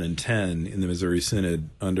 2010, in the Missouri Synod,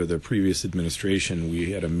 under the previous administration,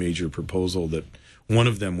 we had a major proposal that one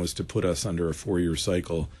of them was to put us under a 4-year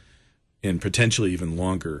cycle and potentially even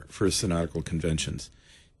longer for synodical conventions.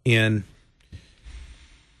 And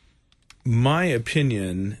my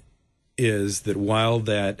opinion is that while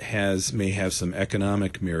that may have some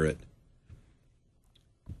economic merit,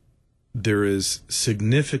 there is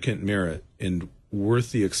significant merit and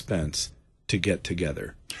worth the expense to get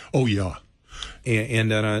together. Oh, yeah.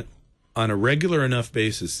 And on a regular enough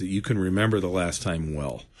basis that you can remember the last time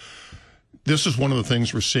well. This is one of the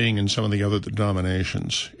things we're seeing in some of the other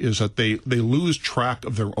denominations, is that they lose track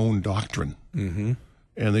of their own doctrine. Mm-hmm.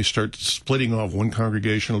 And they start splitting off. One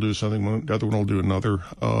congregation will do something, the other one will do another.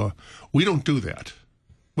 We don't do that.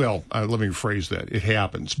 Well, let me rephrase that. It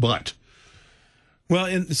happens, but... Well,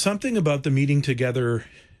 and something about the meeting together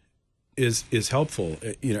is helpful.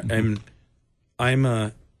 Mm-hmm. I'm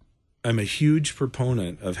a huge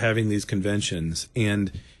proponent of having these conventions,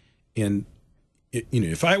 and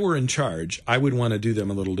if I were in charge, I would want to do them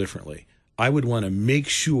a little differently. I would want to make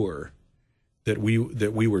sure that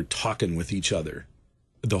we were talking with each other,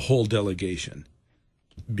 the whole delegation,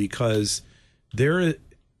 because it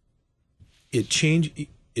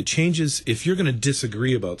changes if you're going to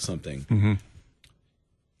disagree about something. Mm-hmm.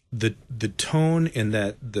 The tone and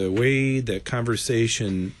the way that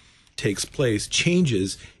conversation takes place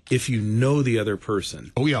changes if you know the other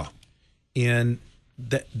person. Oh, yeah. And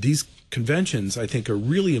these conventions, I think, are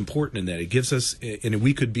really important in that. It gives us, and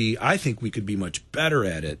I think we could be much better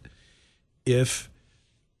at it if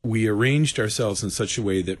we arranged ourselves in such a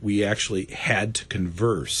way that we actually had to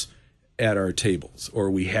converse at our tables, or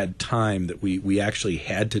we had time that we actually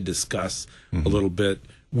had to discuss a little bit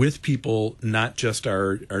with people, not just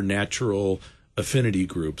our natural affinity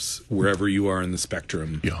groups, wherever you are in the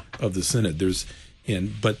spectrum of the Synod.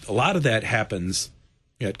 But a lot of that happens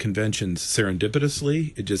at conventions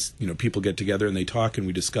serendipitously. It just, people get together and they talk, and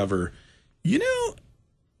we discover,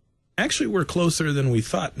 actually we're closer than we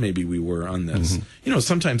thought maybe we were on this. Mm-hmm.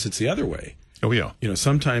 Sometimes it's the other way. Oh, yeah.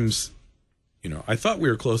 Sometimes, I thought we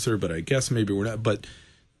were closer, but I guess maybe we're not. But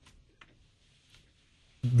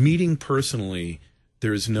meeting personally,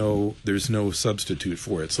 there's no substitute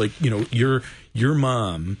for it. It's like, your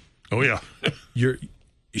mom. Oh, yeah.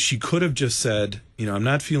 She could have just said, I'm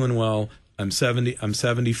not feeling well. I'm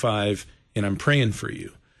 75, and I'm praying for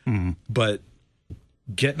you. Mm-hmm. But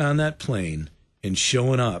getting on that plane and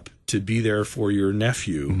showing up to be there for your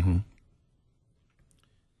nephew,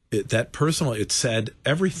 it said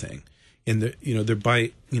everything. And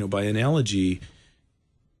by analogy,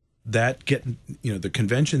 the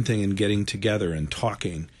convention thing and getting together and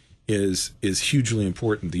talking is hugely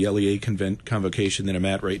important. The LEA convocation that I'm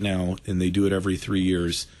at right now, and they do it every 3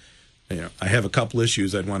 years. I have a couple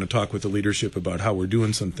issues I'd want to talk with the leadership about how we're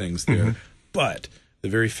doing some things there. But the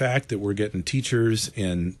very fact that we're getting teachers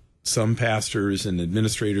and some pastors and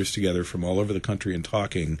administrators together from all over the country and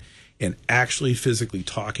talking, and actually physically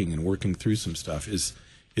talking and working through some stuff is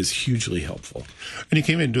hugely helpful. And you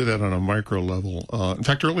came in and do that on a micro level. In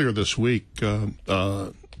fact, earlier this week,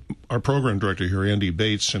 our program director here, Andy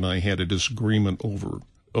Bates, and I had a disagreement over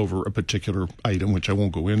a particular item, which I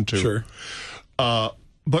won't go into. Sure.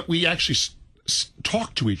 But we actually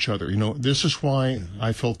talked to each other. This is why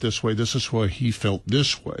I felt this way. This is why he felt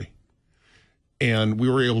this way. And we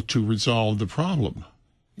were able to resolve the problem.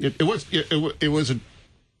 It was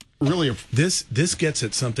really this gets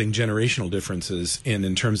at something generational differences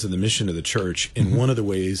in terms of the mission of the church. And one of the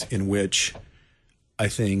ways in which I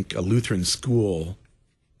think a Lutheran school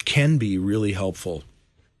can be really helpful.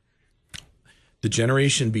 The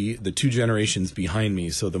two generations behind me,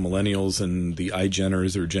 so the millennials and the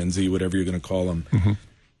iGeners or Gen Z, whatever you're going to call them,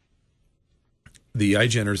 the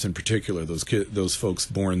iGeners in particular, those folks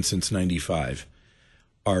born since 95,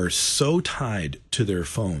 are so tied to their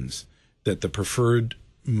phones that the preferred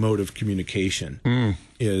mode of communication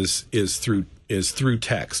is through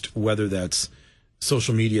text, whether that's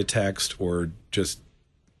social media text or just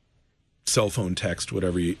cell phone text,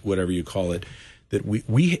 whatever you call it.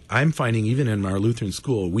 That I'm finding even in our Lutheran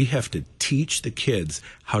school, we have to teach the kids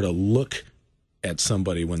how to look at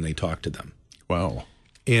somebody when they talk to them. Wow.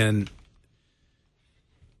 And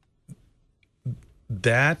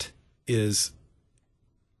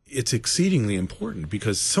it's exceedingly important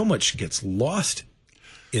because so much gets lost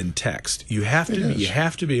in text. You have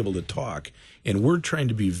to be able to talk. And we're trying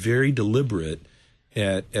to be very deliberate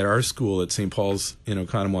at our school at St. Paul's in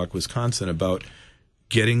Oconomowoc, Wisconsin, about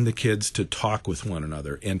getting the kids to talk with one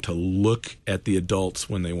another and to look at the adults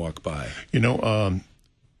when they walk by.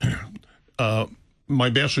 My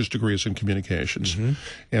bachelor's degree is in communications.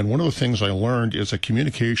 And one of the things I learned is that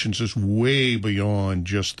communications is way beyond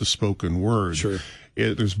just the spoken word. Sure.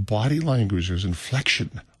 There's body language, there's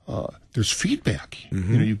inflection, there's feedback.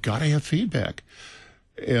 You've got to have feedback.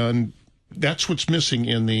 And that's what's missing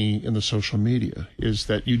in the social media, is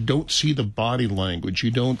that you don't see the body language.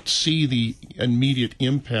 You don't see the immediate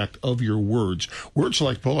impact of your words. Words are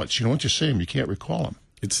like bullets. Once you say them, you can't recall them.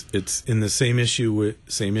 It's in the same issue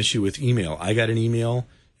with email. I got an email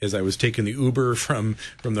as I was taking the Uber from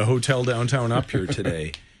the hotel downtown up here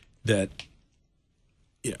today that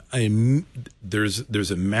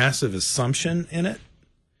there's a massive assumption in it.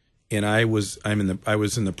 And I was in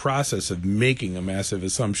the process of making a massive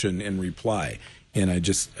assumption in reply, and I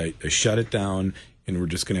shut it down, and we're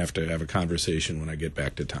just going to have a conversation when I get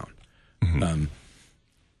back to town.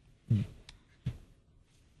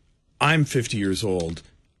 I'm 50 years old.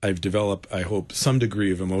 I've developed, I hope, some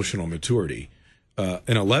degree of emotional maturity. An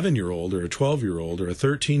 11-year-old or a 12-year-old or a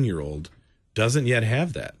 13-year-old doesn't yet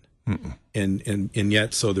have that, and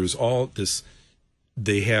yet so there's all this.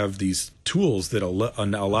 They have these tools that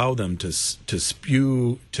allow them to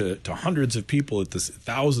spew to hundreds of people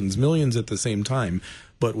thousands, millions at the same time,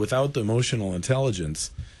 but without the emotional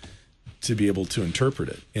intelligence to be able to interpret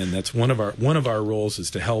it. And that's one of our roles is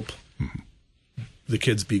to help the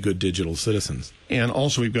kids be good digital citizens. And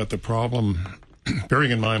also we've got the problem, bearing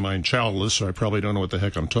in my mind childless, so I probably don't know what the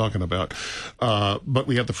heck I'm talking about. But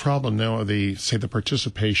we have the problem now of the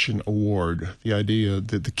participation award, the idea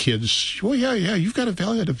that the kids, you've got a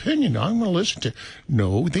valid opinion. I'm going to listen to.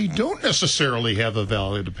 No, they don't necessarily have a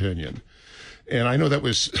valid opinion. And I know that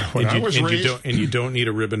was when I was raised. You don't need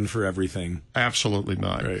a ribbon for everything. Absolutely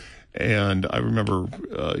not. Right. And I remember,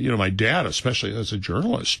 my dad, especially as a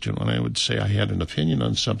journalist, when I would say I had an opinion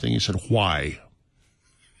on something, he said, "Why?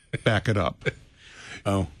 Back it up."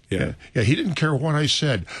 Oh, yeah. Yeah, he didn't care what I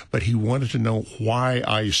said, but he wanted to know why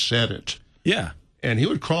I said it. Yeah. And he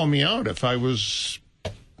would call me out if I was...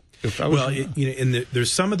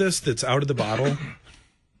 there's some of this that's out of the bottle,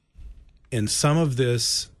 and some of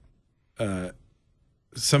this...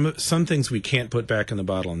 Some things we can't put back in the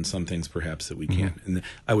bottle, and some things perhaps that we can. And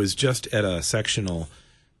I was just at a sectional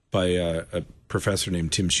by a professor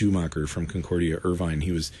named Tim Schumacher from Concordia Irvine.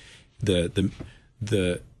 He was the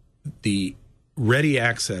ready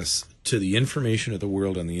access to the information of the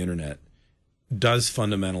world on the internet does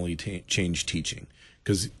fundamentally change teaching,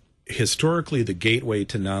 because historically the gateway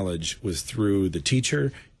to knowledge was through the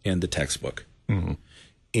teacher and the textbook,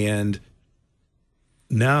 and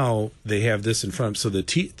now they have this in front of them. So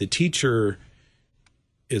the teacher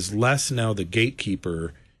is less now the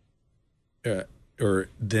gatekeeper,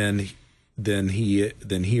 then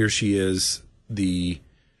he or she is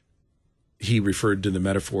he referred to the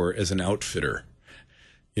metaphor as an outfitter.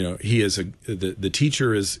 He is the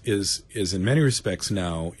teacher is in many respects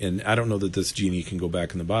now, and I don't know that this genie can go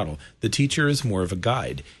back in the bottle. The teacher is more of a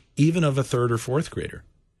guide, even of a third or fourth grader,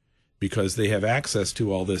 because they have access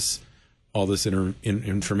to all this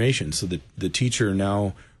information. So the teacher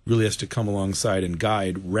now really has to come alongside and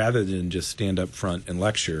guide rather than just stand up front and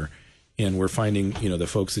lecture. And we're finding, the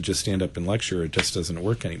folks that just stand up and lecture, it just doesn't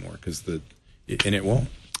work anymore and it won't.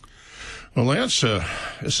 Well, Lance,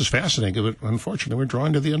 this is fascinating, but unfortunately, we're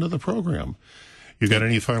drawing to the end of the program. You got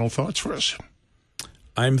any final thoughts for us?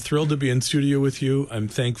 I'm thrilled to be in studio with you. I'm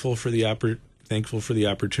thankful for the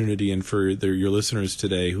opportunity, and for your listeners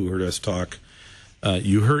today who heard us talk.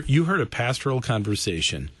 You heard a pastoral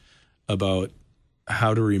conversation about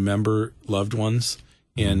how to remember loved ones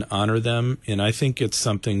and honor them, and I think it's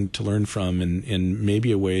something to learn from, and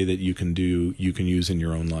maybe a way that you can use in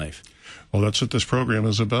your own life. Well, that's what this program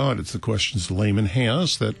is about. It's the questions the layman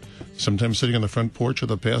has that sometimes sitting on the front porch of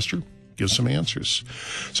the pastor gives some answers.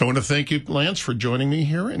 So I want to thank you, Lance, for joining me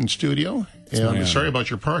here in studio. And I'm sorry about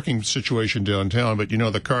your parking situation downtown, but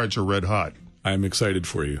the cards are red hot. I'm excited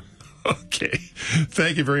for you. Okay.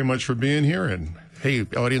 Thank you very much for being here. And hey,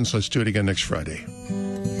 audience, let's do it again next Friday.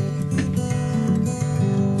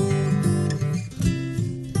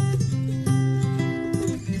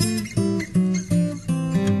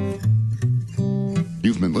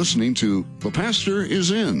 You've been listening to The Pastor is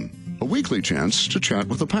In, a weekly chance to chat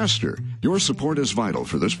with the pastor. Your support is vital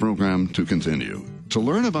for this program to continue. To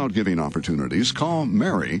learn about giving opportunities, call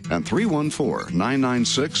Mary at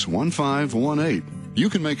 314-996-1518. You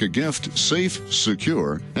can make a gift safe,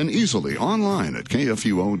 secure, and easily online at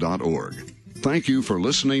kfuo.org. Thank you for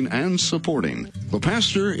listening and supporting The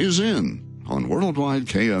Pastor is In on Worldwide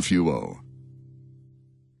KFUO.